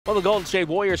Well, the Golden State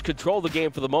Warriors controlled the game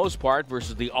for the most part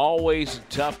versus the always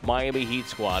tough Miami Heat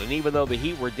squad. And even though the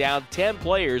Heat were down 10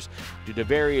 players due to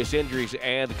various injuries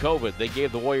and COVID, they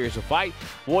gave the Warriors a fight.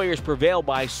 Warriors prevailed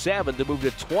by 7 to move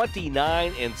to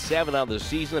 29-7 on the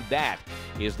season. That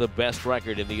is the best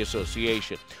record in the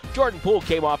association. Jordan Poole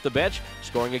came off the bench,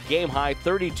 scoring a game-high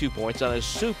 32 points on a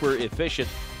super efficient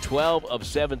 12 of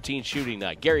 17 shooting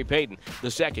night. Gary Payton,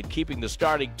 the second, keeping the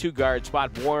starting two-guard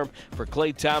spot warm for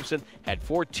Klay Thompson, had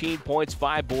 14 points,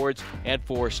 5 boards, and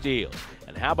 4 steals.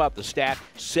 And how about the stat?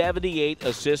 78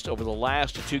 assists over the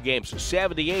last 2 games.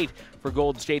 78 for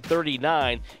Golden State,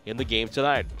 39 in the game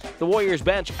tonight. The Warriors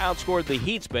bench outscored the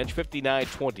Heat's bench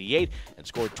 59-28 and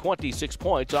scored 26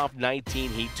 points off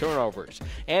 19 Heat turnovers.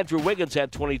 Andrew Wiggins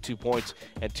had 22 points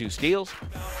and 2 steals.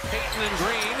 Payton and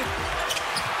Green.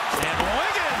 And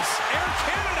Wiggins, Air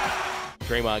Canada.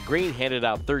 Draymond Green handed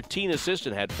out 13 assists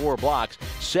and had 4 blocks,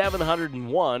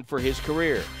 701 for his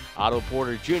career. Otto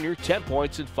Porter Jr., 10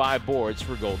 points and 5 boards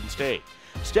for Golden State.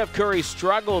 Steph Curry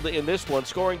struggled in this one,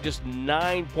 scoring just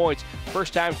 9 points.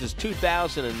 First time since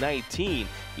 2019.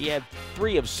 He had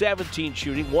 3 of 17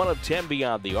 shooting, 1 of 10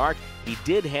 beyond the arc. He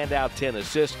did hand out 10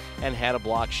 assists and had a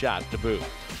block shot to boot.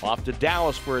 Off to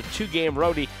Dallas for a 2-game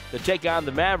roadie to take on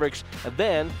the Mavericks and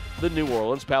then the New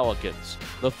Orleans Pelicans.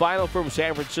 The final from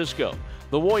San Francisco.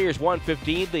 The Warriors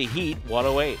 115, the Heat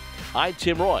 108. I'm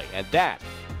Tim Roy, and that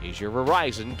is your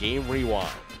Verizon Game Rewind.